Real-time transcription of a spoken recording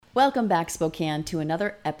Welcome back, Spokane, to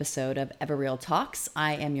another episode of Ever Real Talks.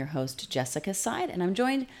 I am your host, Jessica Side, and I'm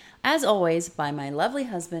joined, as always, by my lovely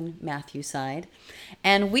husband, Matthew Side.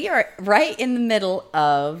 And we are right in the middle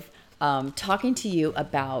of talking to you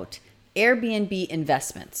about Airbnb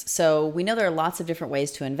investments. So we know there are lots of different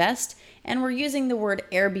ways to invest, and we're using the word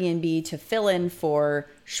Airbnb to fill in for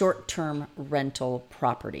short-term rental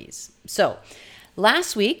properties. So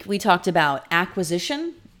last week, we talked about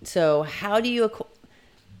acquisition. So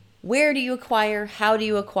where do you acquire? How do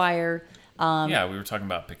you acquire? We were talking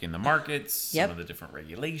about picking the markets, some of the different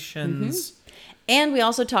regulations. And we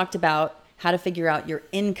also talked about how to figure out your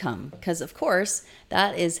income. Because, of course,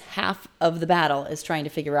 that is half of the battle, is trying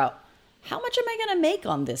to figure out how much am I going to make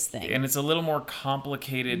on this thing? And it's a little more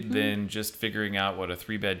complicated than just figuring out what a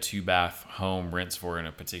 3-bed, 2-bath home rents for in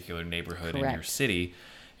a particular neighborhood in your city.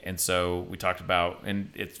 And so we talked about,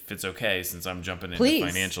 and if it's okay, since I'm jumping into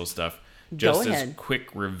financial stuff, just as a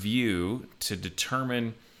quick review to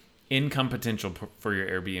determine income potential for your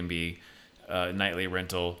Airbnb nightly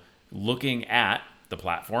rental, looking at the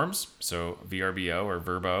platforms. So VRBO or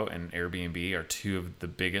Vrbo and Airbnb are two of the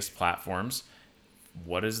biggest platforms.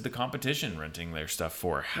 What is the competition renting their stuff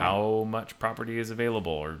for? How much property is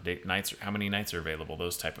available, or nights? How many nights are available?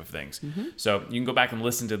 Those type of things. So you can go back and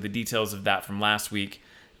listen to the details of that from last week.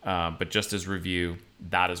 But just as review,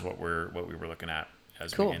 that is what we were looking at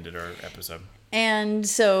as we ended our episode. And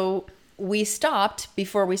so we stopped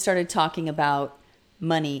before we started talking about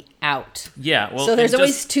money out. Yeah. Well, so there's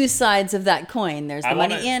always two sides of that coin. There's the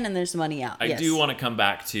money in and there's the money out. I do want to come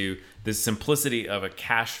back to the simplicity of a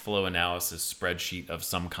cash flow analysis spreadsheet of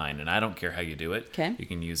some kind. And I don't care how you do it. Okay. You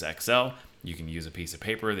can use Excel. You can use a piece of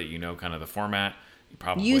paper that you know kind of the format. You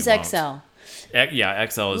probably use won't. Excel. Yeah,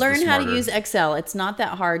 Excel is Learn how to use Excel. It's not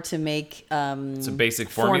that hard to make it's a basic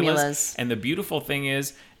formulas. And the beautiful thing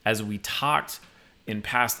is, as we talked in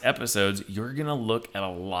past episodes, you're going to look at a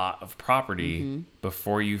lot of property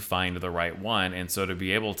before you find the right one. And so to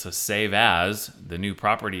be able to save as the new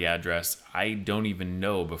property address, I don't even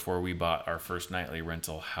know before we bought our first nightly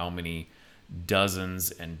rental how many dozens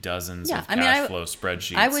and dozens of cash flow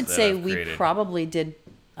spreadsheets I would say we probably did.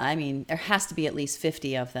 I mean, there has to be at least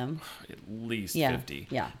 50 of them. At least 50.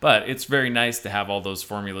 Yeah. But it's very nice to have all those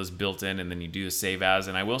formulas built in, and then you do the save as.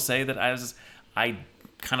 And I will say that as I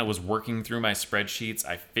kind of was working through my spreadsheets,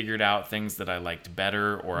 I figured out things that I liked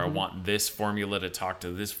better, or I want this formula to talk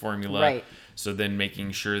to this formula. Right. So then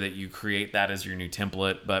making sure that you create that as your new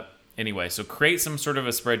template. But anyway, so create some sort of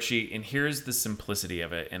a spreadsheet, and here's the simplicity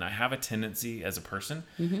of it. And I have a tendency as a person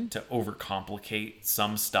to overcomplicate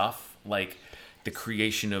some stuff, like the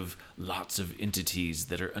creation of lots of entities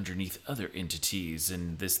that are underneath other entities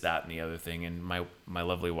and this, that, and the other thing. And my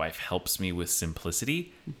lovely wife helps me with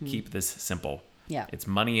simplicity. Keep this simple. Yeah. It's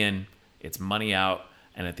money in, it's money out.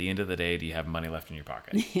 And at the end of the day, do you have money left in your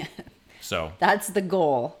pocket? Yeah. So that's the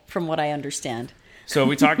goal from what I understand. So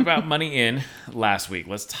we talked about money in last week.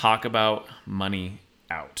 Let's talk about money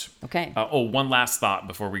out. Okay. One last thought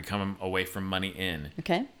before we come away from money in.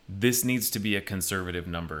 Okay. This needs to be a conservative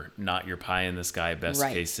number, not your pie in the sky best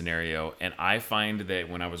case scenario. And I find that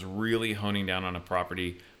when I was really honing down on a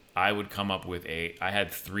property, I would come up with I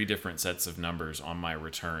had 3 different sets of numbers on my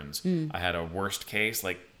returns. I had a worst case,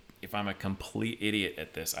 like if I'm a complete idiot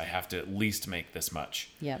at this, I have to at least make this much.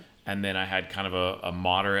 Yep. And then I had kind of a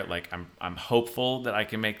moderate, like I'm hopeful that I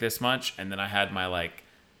can make this much. And then I had my like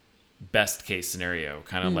best case scenario,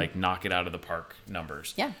 kind of like knock it out of the park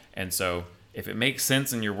numbers. Yeah. And so if it makes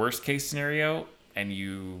sense in your worst case scenario and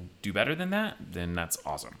you do better than that, then that's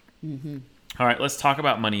awesome. All right, let's talk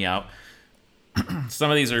about money out.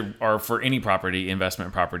 Some of these are for any property,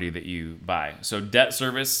 investment property that you buy. So debt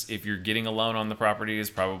service, if you're getting a loan on the property, is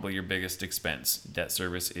probably your biggest expense. Debt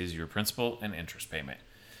service is your principal and interest payment.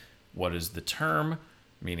 What is the term?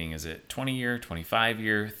 Meaning, is it 20-year,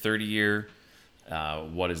 25-year, 30-year?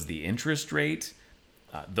 What is the interest rate?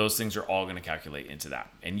 Those things are all going to calculate into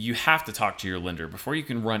that. And you have to talk to your lender. Before you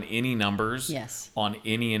can run any numbers on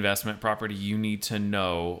any investment property, you need to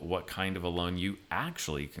know what kind of a loan you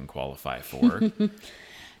actually can qualify for.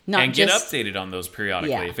 And get updated on those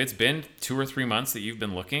periodically. Yeah. If it's been 2 or 3 months that you've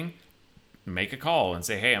been looking, make a call and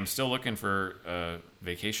say, hey, I'm still looking for a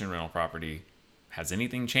vacation rental property. Has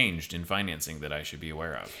anything changed in financing that I should be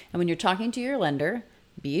aware of? And when you're talking to your lender,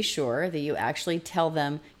 be sure that you actually tell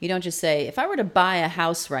them, you don't just say, if I were to buy a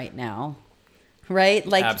house right now, right?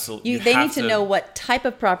 Like, absolutely. They need to know what type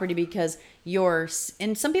of property, because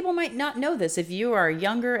and some people might not know this. If you are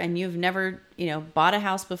younger and you've never, bought a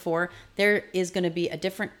house before, there is going to be a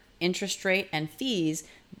different interest rate and fees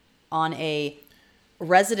on a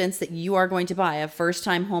residence that you are going to buy, a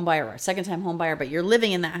first-time home buyer or a second-time home buyer, but you're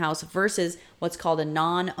living in that house versus what's called a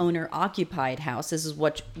non-owner occupied house. This is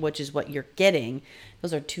which is what you're getting.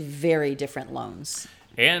 Those are two very different loans.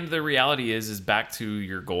 And the reality is back to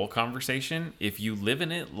your goal conversation. If you live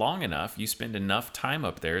in it long enough, you spend enough time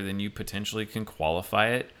up there, then you potentially can qualify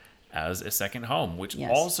it as a second home, which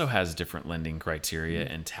also has different lending criteria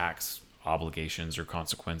and tax obligations or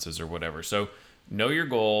consequences or whatever. So know your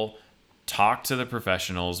goal, talk to the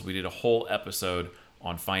professionals. We did a whole episode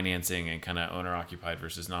on financing and kind of owner occupied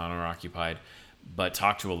versus non-owner occupied, but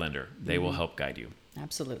talk to a lender. They will help guide you.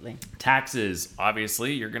 Absolutely. Taxes,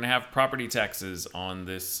 obviously, you're going to have property taxes on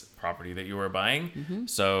this property that you are buying.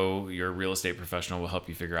 So your real estate professional will help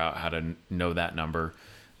you figure out how to know that number.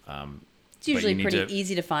 It's usually pretty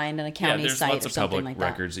easy to find on a county site or something like that. There's lots of public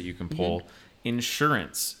records that you can pull.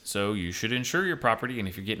 Insurance. So you should insure your property, and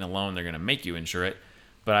if you're getting a loan, they're going to make you insure it.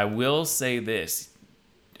 But I will say this.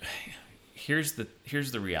 Here's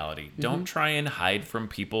the reality. Don't try and hide from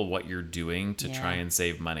people what you're doing to try and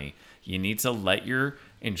save money. You need to let your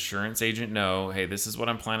insurance agent know, hey, this is what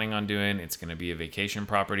I'm planning on doing. It's going to be a vacation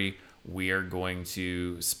property. We are going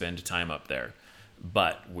to spend time up there.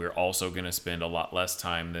 But we're also going to spend a lot less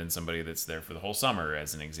time than somebody that's there for the whole summer,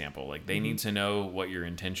 as an example. Like, they need to know what your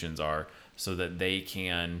intentions are so that they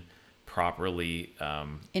can properly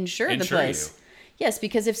insure the place. You. Yes,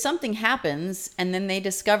 because if something happens and then they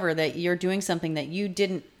discover that you're doing something that you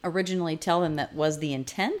didn't originally tell them that was the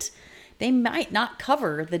intent, they might not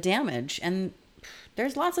cover the damage. And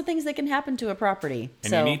there's lots of things that can happen to a property.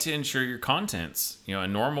 And you need to insure your contents. You know, a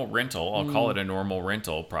normal rental, I'll call it a normal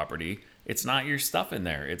rental property, it's not your stuff in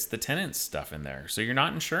there. It's the tenant's stuff in there. So you're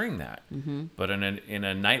not insuring that. But in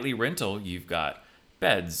a nightly rental, you've got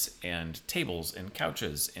beds and tables and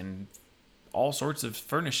couches and all sorts of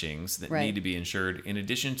furnishings that need to be insured, in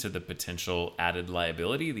addition to the potential added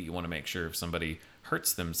liability that you want to make sure if somebody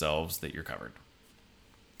hurts themselves that you're covered.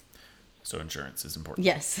 So insurance is important.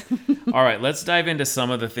 Yes. All right, let's dive into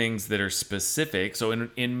some of the things that are specific. So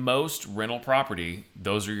in most rental property,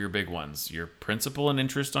 those are your big ones. Your principal and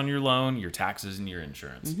interest on your loan, your taxes, and your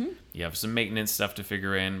insurance. You have some maintenance stuff to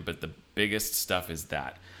figure in, but the biggest stuff is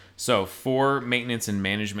that. So for maintenance and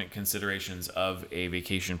management considerations of a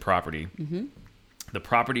vacation property, the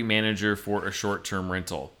property manager for a short-term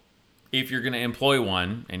rental, if you're going to employ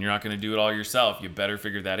one and you're not going to do it all yourself, you better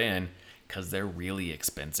figure that in, because they're really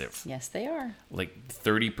expensive. Yes, they are. Like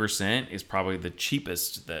 30% is probably the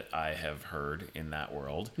cheapest that I have heard in that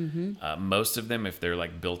world. Most of them, if they're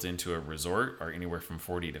like built into a resort, are anywhere from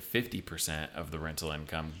 40 to 50% of the rental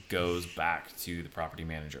income goes back to the property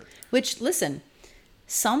manager. Which, listen,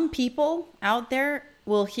 some people out there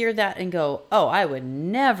will hear that and go, oh, I would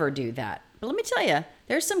never do that. But let me tell you,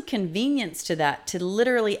 there's some convenience to that, to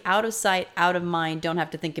literally out of sight, out of mind, don't have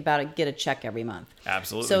to think about it, get a check every month.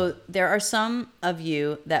 Absolutely. So there are some of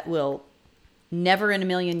you that will never in a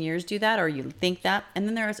million years do that, or you think that. And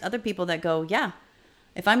then there's other people that go, yeah,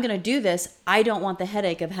 if I'm going to do this, I don't want the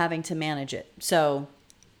headache of having to manage it. So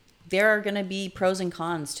there are going to be pros and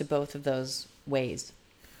cons to both of those ways.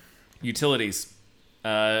 Utilities.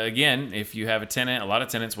 Again, if you have a tenant, a lot of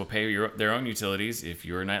tenants will pay their own utilities. If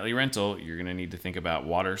you're a nightly rental, you're going to need to think about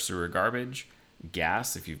water, sewer, garbage,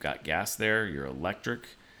 gas. If you've got gas there, your electric.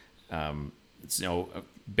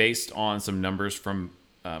 Based on some numbers from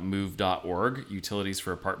move.org, utilities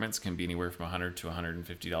for apartments can be anywhere from $100 to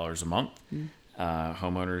 $150 a month.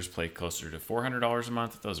 Homeowners pay closer to $400 a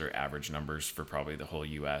month. Those are average numbers for probably the whole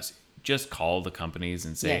U.S. Just call the companies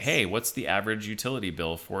and say, hey, what's the average utility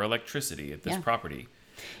bill for electricity at this property?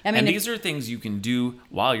 I mean, and these are things you can do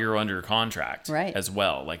while you're under contract as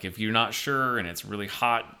well. Like if you're not sure and it's a really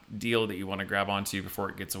hot deal that you want to grab onto before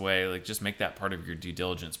it gets away, like just make that part of your due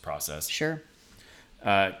diligence process. Sure.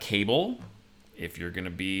 Cable. If you're going to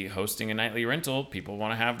be hosting a nightly rental, people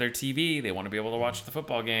want to have their TV. They want to be able to watch the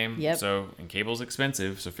football game. And cable's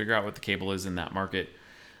expensive. So figure out what the cable is in that market.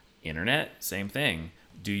 Internet, same thing.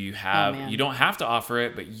 Do you have, you don't have to offer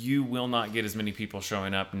it, but you will not get as many people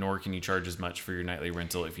showing up, nor can you charge as much for your nightly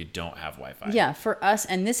rental if you don't have Wi-Fi. Yeah, for us,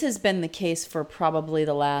 and this has been the case for probably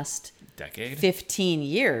the last decade, 15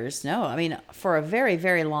 years. No, I mean, for a very,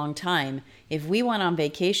 very long time, if we went on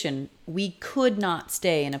vacation, we could not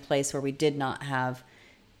stay in a place where we did not have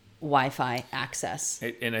Wi-Fi access.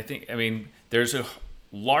 And I think, I mean, there's a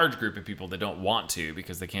large group of people that don't want to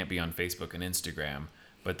because they can't be on Facebook and Instagram.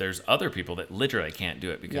 But there's other people that literally can't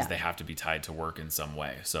do it because they have to be tied to work in some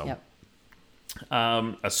way. So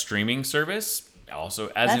a streaming service,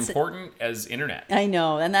 also as important as internet. I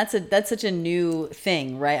know. And that's such a new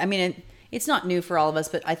thing, right? I mean, it's not new for all of us,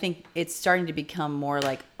 but I think it's starting to become more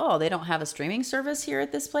like, oh, they don't have a streaming service here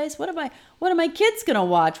at this place. What are my kids going to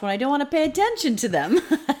watch when I don't want to pay attention to them?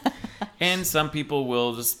 And some people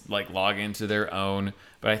will just like log into their own,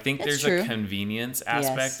 but I think That's there's true. a convenience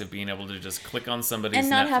aspect of being able to just click on somebody's and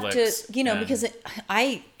not have to, Netflix because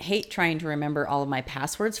I hate trying to remember all of my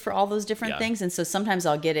passwords for all those different Yeah. things. And so sometimes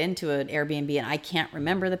I'll get into an Airbnb and I can't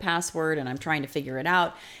remember the password and I'm trying to figure it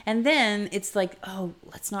out. And then it's like, oh,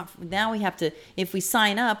 now we have to, if we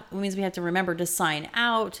sign up, it means we have to remember to sign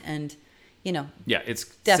out and, Yeah, it's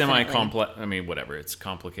Definitely. semi-complex. I mean, whatever. It's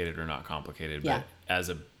complicated or not complicated, Yeah. but as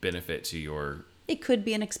a benefit to your it could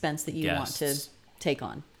be an expense that you want to Guests. take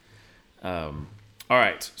on. All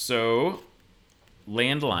right, so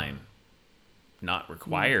landline, not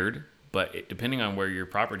required, but depending on where your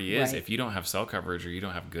property is, Right. if you don't have cell coverage or you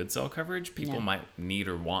don't have good cell coverage, people Yeah. might need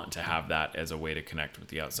or want to have that as a way to connect with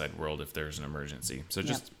the outside world if there's an emergency. So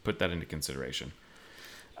just put that into consideration.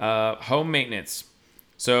 Home maintenance.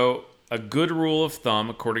 So a good rule of thumb,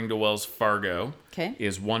 according to Wells Fargo, Okay.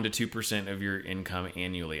 is 1 to 2% of your income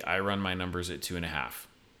annually. I run my numbers at 2.5.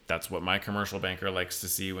 That's what my commercial banker likes to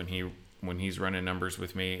see when he's running numbers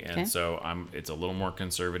with me, and Okay. so it's a little more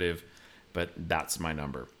conservative, but that's my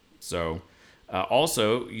number. So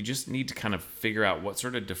also, you just need to kind of figure out what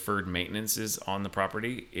sort of deferred maintenance is on the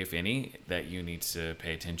property, if any, that you need to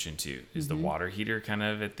pay attention to. Is the water heater kind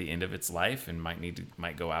of at the end of its life and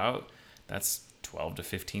might go out? That's $1,200 to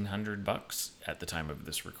 $1,500 at the time of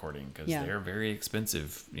this recording, because Yeah. they're very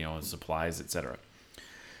expensive, supplies, etc.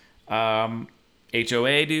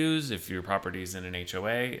 HOA dues, if your property's in an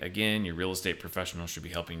HOA, again, your real estate professional should be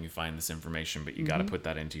helping you find this information, but you got to put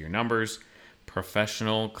that into your numbers.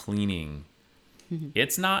 Professional cleaning.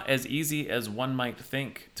 It's not as easy as one might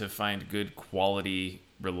think to find good quality,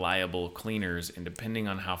 reliable cleaners, and depending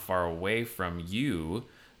on how far away from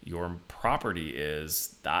your property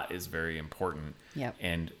is, that is very important. Yep.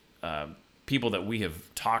 And people that we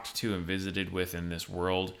have talked to and visited with in this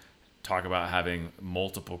world talk about having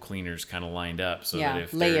multiple cleaners kind of lined up, so that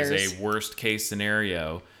if layers. there's a worst case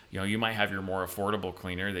scenario, you might have your more affordable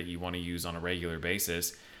cleaner that you want to use on a regular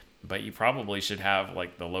basis, but you probably should have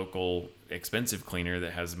like the local expensive cleaner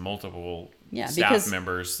that has multiple staff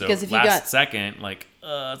members. So because if you last got- second, like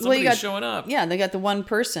somebody's showing up. Yeah, they got the one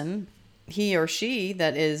person, he or she,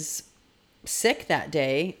 that is sick that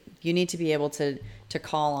day. You need to be able to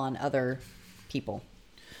call on other people,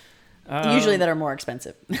 usually that are more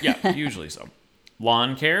expensive. Yeah, usually so.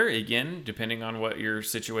 Lawn care, again, depending on what your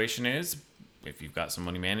situation is, if you've got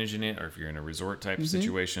somebody managing it or if you're in a resort type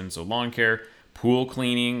situation. So lawn care, pool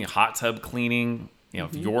cleaning, hot tub cleaning.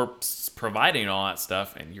 If you're providing all that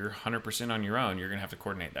stuff and you're 100% on your own, you're going to have to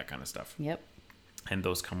coordinate that kind of stuff. Yep. And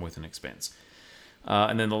those come with an expense.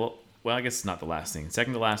 And then I guess it's not the last thing.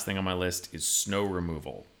 Second to last thing on my list is snow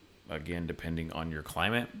removal. Again, depending on your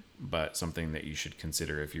climate, but something that you should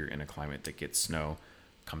consider if you're in a climate that gets snow.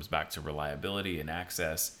 Comes back to reliability and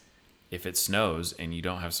access. If it snows and you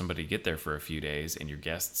don't have somebody get there for a few days and your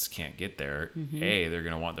guests can't get there, A, they're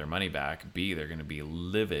going to want their money back. B, they're going to be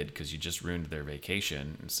livid because you just ruined their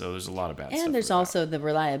vacation. And so there's a lot of bad stuff. And there's also the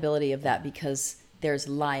reliability of that, because there's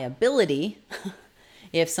liability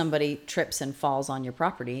if somebody trips and falls on your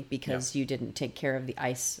property because you didn't take care of the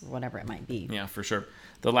ice or whatever it might be. Yeah, for sure.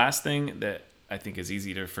 The last thing that I think is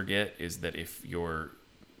easy to forget is that if you're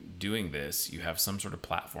doing this, you have some sort of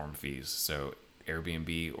platform fees. So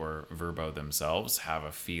Airbnb or Vrbo themselves have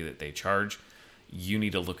a fee that they charge. You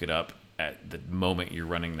need to look it up at the moment you're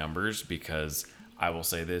running numbers, because I will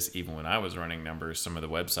say this, even when I was running numbers, some of the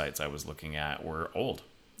websites I was looking at were old.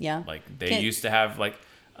 Yeah. Like they used to have like...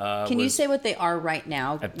 Can you say what they are right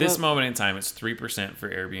now? At this moment in time, it's 3% for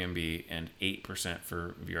Airbnb and 8%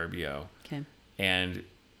 for VRBO. Okay. And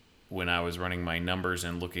when I was running my numbers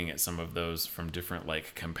and looking at some of those from different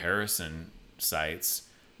like comparison sites,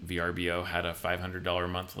 VRBO had a $500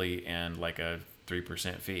 monthly and like a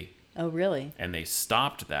 3% fee. Oh, really? And they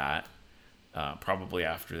stopped that probably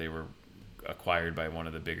after they were acquired by one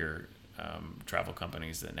of the bigger travel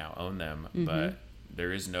companies that now own them. But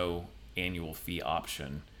there is no annual fee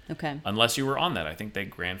option. Okay. Unless you were on that. I think they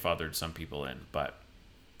grandfathered some people in. But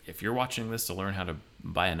if you're watching this to learn how to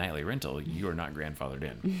buy a nightly rental, you are not grandfathered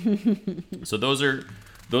in. So those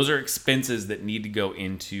are expenses that need to go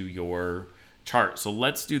into your chart. So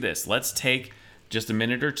let's do this. Let's take just a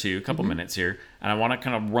minute or two, a couple minutes here, and I want to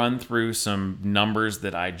kind of run through some numbers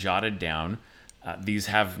that I jotted down. These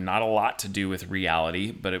have not a lot to do with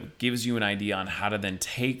reality, but it gives you an idea on how to then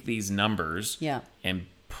take these numbers and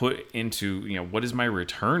put into, what is my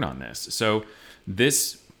return on this? So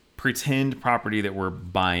this pretend property that we're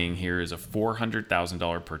buying here is a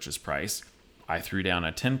 $400,000 purchase price. I threw down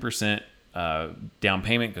a 10% down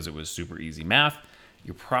payment because it was super easy math.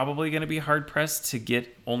 You're probably going to be hard pressed to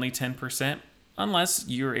get only 10% unless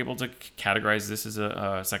you're able to categorize this as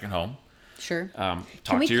a second home. Sure.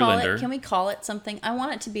 Talk to your lender. Can we call it something? I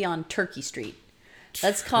want it to be on Turkey Street.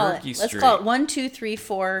 Let's call it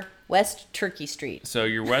 1234 West Turkey Street. So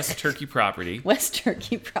your West Turkey property. West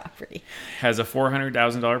Turkey property Has a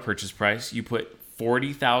 $400,000 purchase price. You put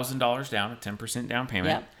 $40,000 down, a 10% down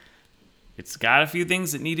payment. Yep. It's got a few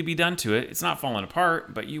things that need to be done to it. It's not falling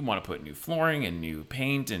apart, but you want to put new flooring and new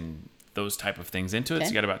paint and those type of things into it. Okay.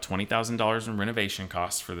 So you got about $20,000 in renovation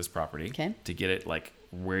costs for this property to get it like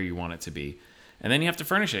where you want it to be. And then you have to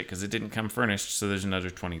furnish it because it didn't come furnished. So there's another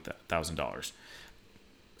 $20,000.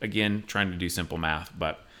 Again, trying to do simple math,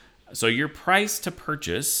 but so your price to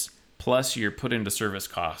purchase plus your put into service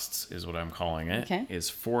costs is what I'm calling it, is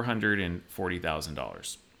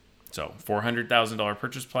 $440,000. So $400,000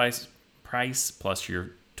 purchase price plus your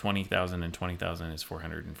 $20,000 and $20,000 is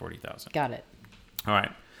 $440,000. Got it. All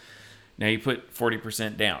right. Now you put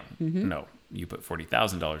 40% down. No, you put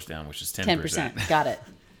 $40,000 down, which is 10%. Got it.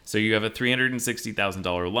 So you have a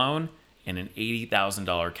 $360,000 loan and an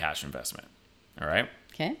 $80,000 cash investment. All right.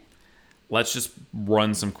 Okay. Let's just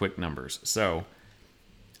run some quick numbers. So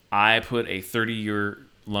I put a 30-year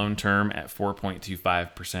loan term at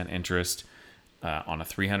 4.25% interest on a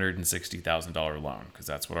 $360,000 loan because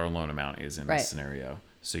that's what our loan amount is in this scenario.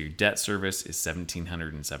 So your debt service is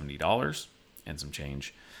 $1,770 and some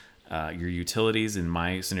change. Your utilities in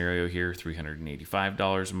my scenario here,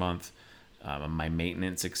 $385 a month. My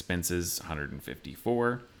maintenance expenses,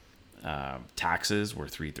 $154. Taxes were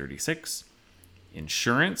 $336.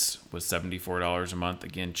 Insurance was $74 a month.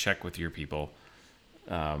 Again, check with your people.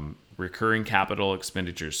 Recurring capital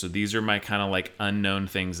expenditures. So these are my kind of like unknown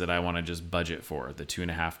things that I want to just budget for. The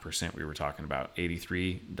 2.5% we were talking about,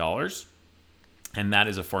 $83. And that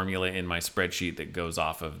is a formula in my spreadsheet that goes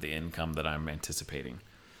off of the income that I'm anticipating.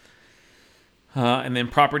 And then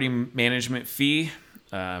property management fee,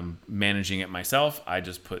 managing it myself, I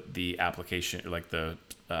just put the application, like the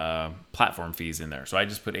platform fees in there. So I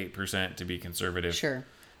just put 8% to be conservative. Sure.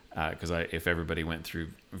 Because if everybody went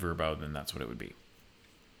through Vrbo, then that's what it would be.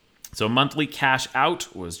 So monthly cash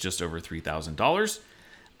out was just over $3,000.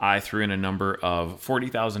 I threw in a number of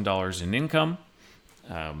 $40,000 in income.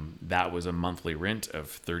 That was a monthly rent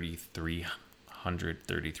of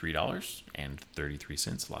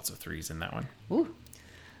 $3,333.33. Lots of threes in that one. Ooh.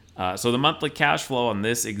 So the monthly cash flow on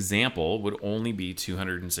this example would only be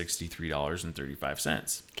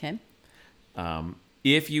 $263.35. Okay.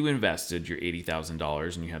 If you invested your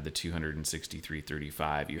 $80,000 and you had the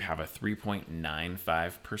 $263.35, you have a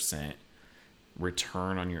 3.95%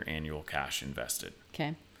 return on your annual cash invested.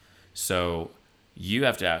 Okay. So you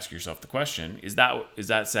have to ask yourself the question, is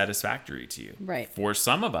that satisfactory to you? Right. For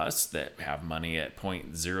some of us that have money at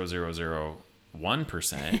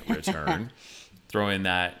 0.0001% return, throw in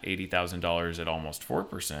that $80,000 at almost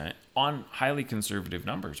 4% on highly conservative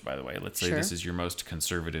numbers, by the way. Let's say this is your most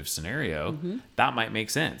conservative scenario. That might make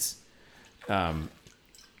sense. And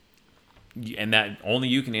that only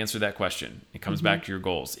you can answer that question. It comes back to your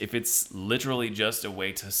goals. If it's literally just a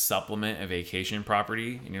way to supplement a vacation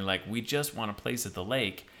property and you're like, we just want a place at the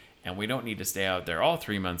lake and we don't need to stay out there all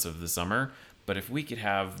 3 months of the summer, but if we could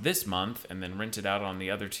have this month and then rent it out on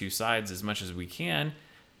the other two sides as much as we can,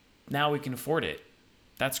 now we can afford it.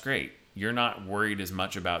 That's great. You're not worried as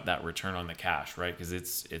much about that return on the cash, right? Because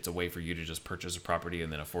it's a way for you to just purchase a property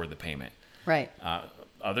and then afford the payment. Right.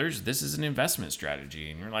 Others, this is an investment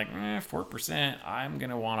strategy, and you're like, 4%. I'm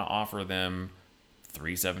gonna want to offer them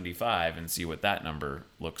 $375 and see what that number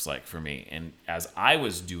looks like for me. And as I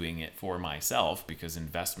was doing it for myself, because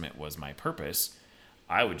investment was my purpose,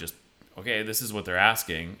 I would just, okay, this is what they're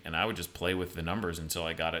asking, and I would just play with the numbers until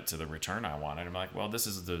I got it to the return I wanted. I'm like, well, this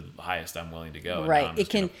is the highest I'm willing to go. Right. I'm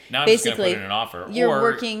just gonna put in an offer.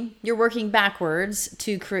 You're working backwards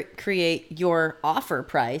to create your offer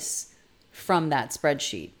price from that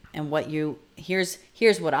spreadsheet. And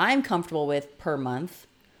here's what I'm comfortable with per month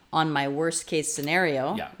on my worst case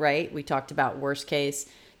scenario. Yeah. Right. We talked about worst case,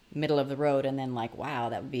 middle of the road, and then like, wow,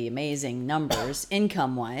 that would be amazing numbers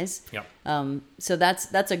income wise. Yep. So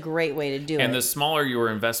that's a great way to do it. And the smaller your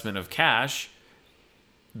investment of cash,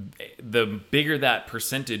 the bigger that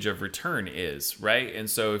percentage of return is, right? And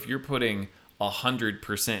so if you're putting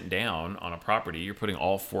 100% down on a property, you're putting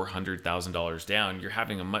all $400,000 down, you're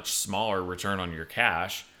having a much smaller return on your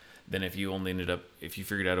cash than if you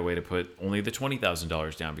figured out a way to put only the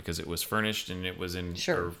 $20,000 down because it was furnished and it was in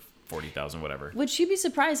or 40,000, whatever. Would you be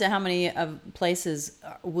surprised at how many of places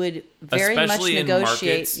would very much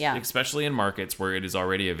negotiate? Especially in markets where it is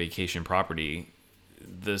already a vacation property,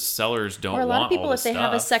 the sellers don't want all the stuff. Or a lot of people, if they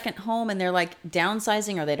have a second home and they're like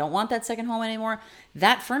downsizing or they don't want that second home anymore,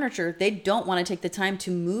 that furniture, they don't want to take the time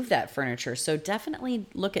to move that furniture. So definitely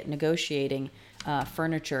look at negotiating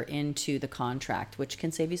furniture into the contract, which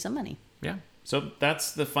can save you some money. Yeah. So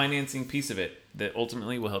that's the financing piece of it that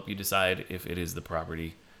ultimately will help you decide if it is the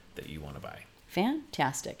property that you want to buy.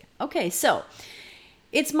 Fantastic. Okay, so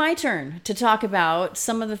it's my turn to talk about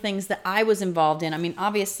some of the things that I was involved in. I mean,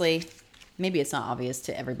 obviously, maybe it's not obvious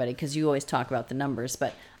to everybody because you always talk about the numbers,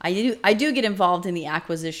 but I do get involved in the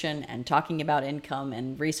acquisition and talking about income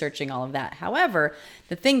and researching all of that. However,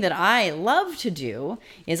 the thing that I love to do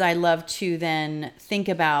is I love to then think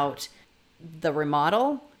about the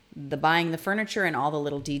remodel, the buying the furniture, and all the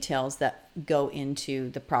little details that go into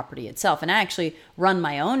the property itself. And I actually run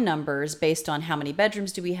my own numbers based on how many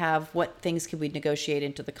bedrooms do we have, what things could we negotiate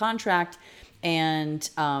into the contract, and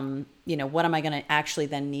what am I going to actually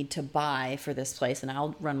then need to buy for this place. And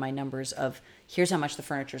I'll run my numbers of here's how much the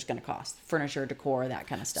furniture is going to cost, furniture, decor, that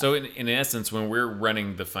kind of stuff. So in essence, when we're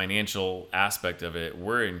running the financial aspect of it,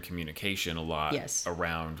 we're in communication a lot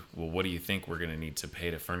around, well, what do you think we're going to need to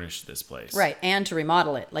pay to furnish this place? Right. And to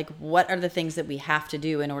remodel it. Like, what are the things that we have to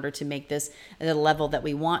do in order to make this at the level that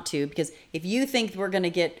we want to? Because if you think we're going to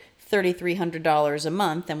get $3,300 a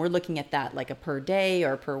month, and we're looking at that like a per day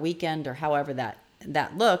or per weekend or however that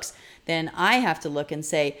looks, then I have to look and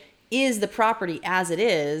say, is the property as it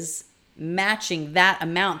is matching that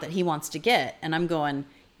amount that he wants to get? And I'm going,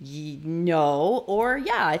 no, or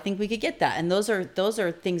yeah, I think we could get that. And those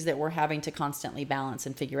are things that we're having to constantly balance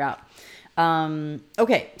and figure out.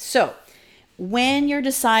 Okay, so when you're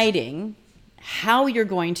deciding how you're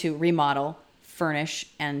going to remodel, furnish,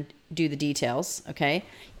 and do the details, okay,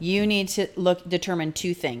 you need to determine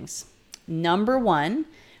two things. Number one,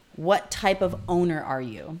 what type of owner are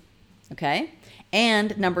you? Okay.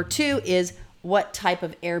 And number two is, what type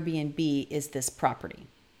of Airbnb is this property?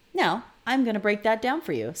 Now, I'm going to break that down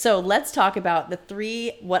for you. So let's talk about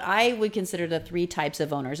what I would consider the three types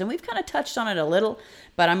of owners. And we've kind of touched on it a little,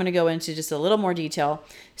 but I'm going to go into just a little more detail.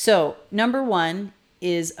 So number one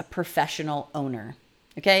is a professional owner.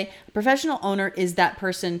 Okay. A professional owner is that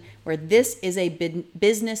person where this is a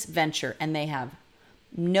business venture and they have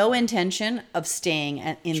no intention of staying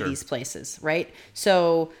in these places, right?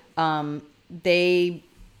 So they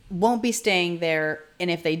won't be staying there,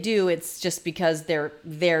 and if they do, it's just because they're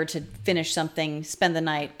there to finish something, spend the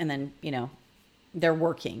night, and then they're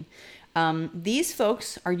working. These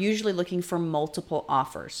folks are usually looking for multiple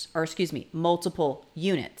multiple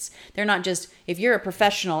units. They're not just, if you're a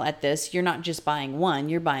professional at this, you're not just buying one,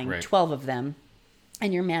 you're buying 12 of them,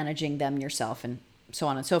 and you're managing them yourself, and so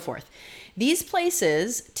on and so forth. These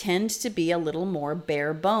places tend to be a little more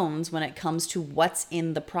bare bones when it comes to what's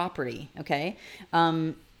in the property, okay?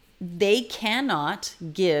 They cannot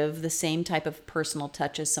give the same type of personal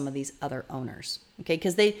touch as some of these other owners, okay?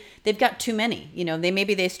 Because they've got too many.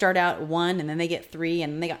 Maybe they start out at 1 and then they get 3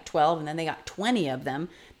 and then they got 12 and then they got 20 of them.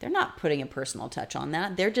 They're not putting a personal touch on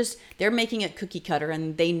that. They're making it cookie cutter,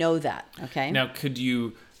 and they know that, okay? Now, could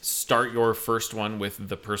you start your first one with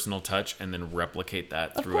the personal touch and then replicate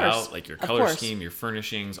that throughout, like your color scheme, your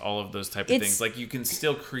furnishings, all of those type of things? Like, you can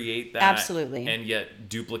still create that, absolutely, and yet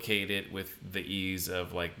duplicate it with the ease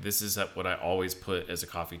of, like, this is what I always put as a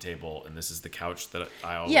coffee table, and this is the couch that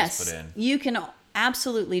I always put in. You can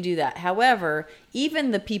absolutely do that. However,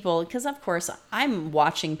 even the people, because of course I'm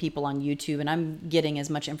watching people on YouTube and I'm getting as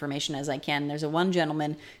much information as I can. There's one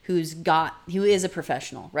gentleman who is a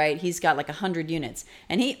professional, right? He's got like 100 units,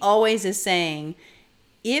 and he always is saying,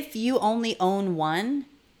 if you only own one,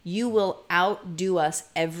 you will outdo us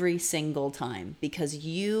every single time, because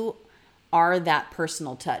you are that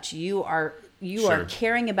personal touch. You are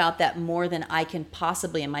caring about that more than I can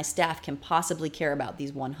possibly, and my staff can possibly care about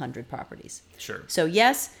these 100 properties. Sure. So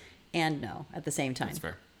yes and no at the same time. That's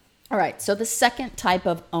fair. All right. So the second type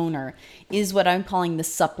of owner is what I'm calling the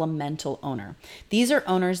supplemental owner. These are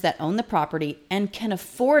owners that own the property and can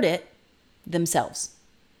afford it themselves.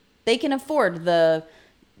 They can afford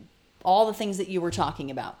all the things that you were talking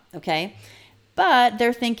about. Okay. But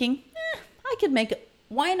they're thinking, I could make it.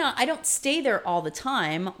 Why not? I don't stay there all the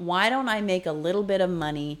time. Why don't I make a little bit of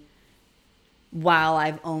money while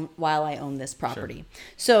I own this property? Sure.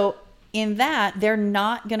 So in that, they're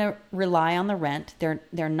not going to rely on the rent.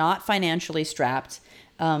 They're not financially strapped.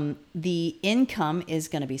 The income is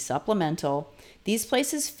going to be supplemental. These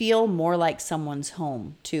places feel more like someone's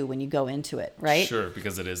home too when you go into it, right? Sure,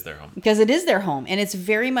 because it is their home. Because it is their home, and it's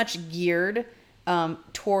very much geared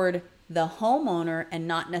toward the homeowner and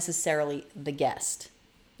not necessarily the guest.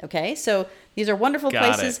 Okay, so these are wonderful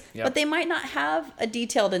places, Yep. but they might not have a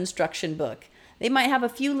detailed instruction book. They might have a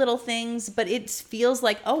few little things, but it feels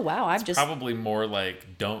like, oh wow, I've just Probably more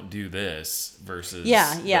like don't do this versus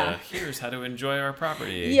Yeah. here's how to enjoy our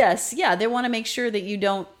property. Yes, yeah, they want to make sure that you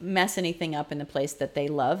don't mess anything up in the place that they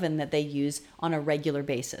love and that they use on a regular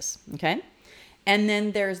basis. Okay, and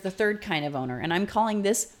then there's the third kind of owner, and I'm calling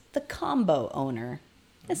this the combo owner.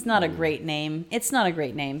 It's not a great name.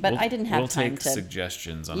 But I didn't have time take to.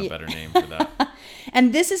 suggestions on a better name for that.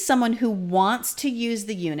 And this is someone who wants to use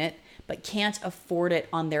the unit but can't afford it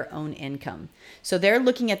on their own income. So they're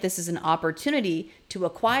looking at this as an opportunity to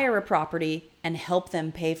acquire a property and help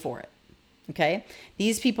them pay for it. Okay?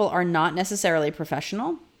 These people are not necessarily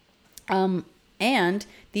professional. And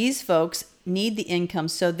these folks need the income,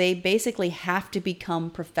 so they basically have to become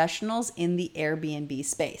professionals in the Airbnb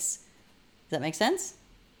space. Does that make sense?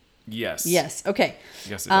 Yes. Yes. Okay.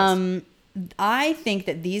 Yes, it does. I think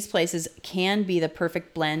that these places can be the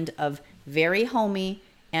perfect blend of very homey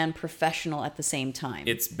and professional at the same time.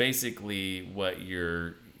 It's basically what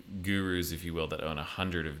your gurus, if you will, that own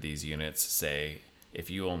 100 of these units say, if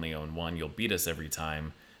you only own one, you'll beat us every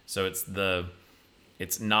time. So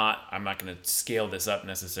I'm not going to scale this up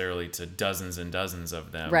necessarily to dozens and dozens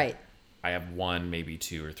of them. Right. I have one, maybe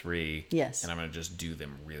two or three. Yes. And I'm going to just do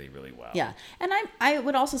them really, really well. Yeah. And I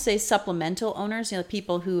would also say supplemental owners,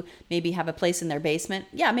 people who maybe have a place in their basement.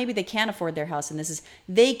 Yeah, maybe they can't afford their house, and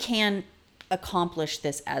they can accomplish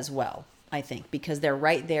this as well, I think, because they're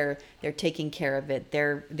right there, they're taking care of it,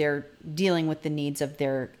 they're dealing with the needs of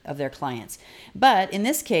their clients. But in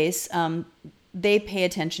this case, they pay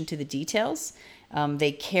attention to the details.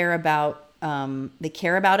 They care about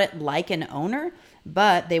it like an owner,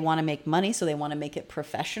 but they want to make money, so they want to make it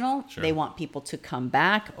professional. Sure. They want people to come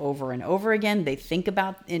back over and over again. They think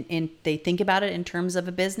about it in terms of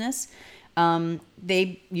a business.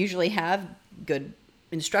 They usually have good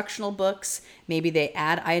instructional books. Maybe they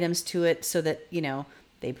add items to it so that,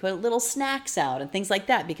 they put little snacks out and things like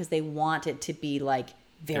that because they want it to be like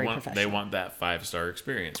very professional. They want that 5-star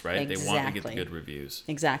experience, right? Exactly. They want to get the good reviews.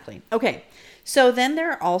 Exactly. Okay. So then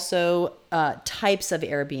there are also types of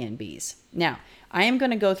Airbnbs. Now, I am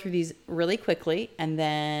going to go through these really quickly, and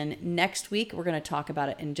then next week we're going to talk about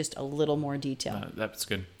it in just a little more detail. That's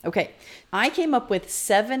good. Okay. I came up with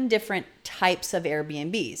 7 different types of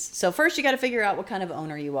Airbnbs. So first you got to figure out what kind of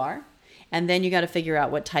owner you are, and then you got to figure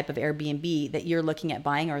out what type of Airbnb that you're looking at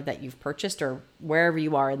buying or that you've purchased or wherever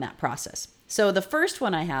you are in that process. So the first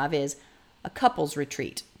one I have is a couples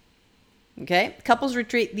retreat. Okay? Couples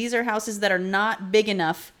retreat, these are houses that are not big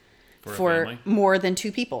enough for more than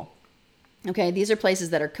 2 people. Okay, these are places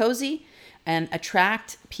that are cozy and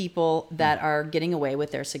attract people that are getting away with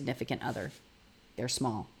their significant other. They're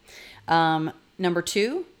small. Number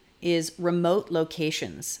 2 is remote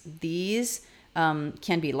locations. These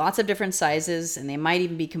can be lots of different sizes, and they might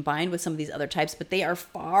even be combined with some of these other types, but they are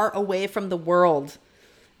far away from the world.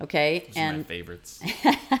 Okay, Those are my favorites.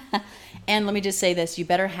 And let me just say this: you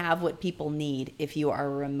better have what people need if you are a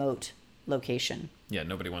remote location. Yeah,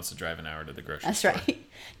 nobody wants to drive an hour to the grocery That's store. right.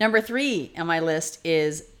 Number 3 on my list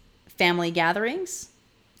is family gatherings.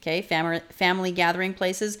 Okay, family gathering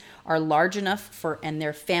places are large enough and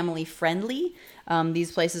they're family friendly.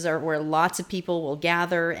 These places are where lots of people will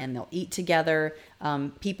gather and they'll eat together.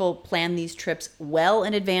 People plan these trips well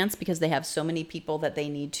in advance because they have so many people that they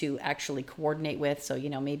need to actually coordinate with. So,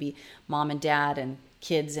 maybe mom and dad and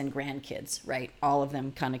kids and grandkids, right? All of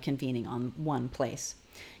them kind of convening on one place.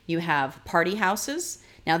 You have party houses.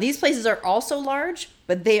 Now, these places are also large,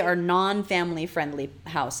 but they are non-family friendly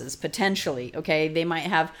houses, potentially, okay? They might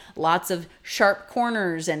have lots of sharp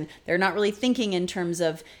corners, and they're not really thinking in terms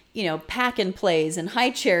of, pack and plays and high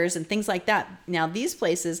chairs and things like that. Now, these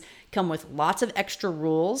places come with lots of extra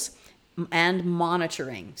rules and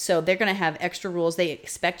monitoring. So they're going to have extra rules. They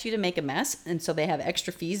expect you to make a mess, and so they have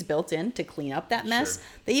extra fees built in to clean up that mess. Sure.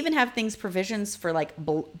 They even have provisions for like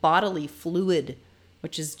bodily fluid,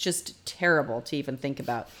 which is just terrible to even think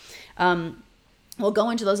about. We'll go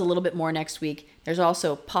into those a little bit more next week. There's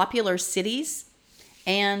also popular cities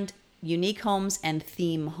and unique homes and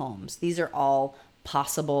theme homes. These are all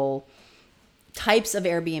possible types of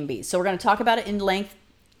Airbnb. So we're going to talk about it in length.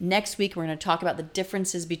 Next week, we're going to talk about the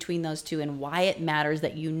differences between those two and why it matters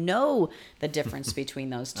that you know the difference between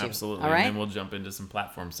those two. Absolutely. All right? And then we'll jump into some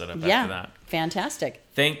platform setup after that. Fantastic.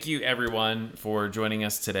 Thank you, everyone, for joining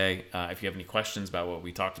us today. If you have any questions about what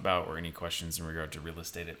we talked about or any questions in regard to real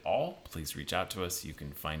estate at all, please reach out to us. You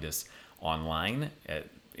can find us online at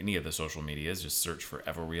any of the social medias. Just search for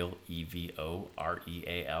Everreal,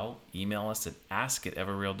 EVOREAL. Email us at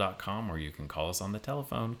ask@everreal.com, or you can call us on the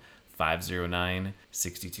telephone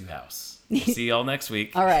 509-62-HOUSE. See y'all next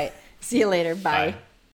week. All right. See you later. Bye. Bye.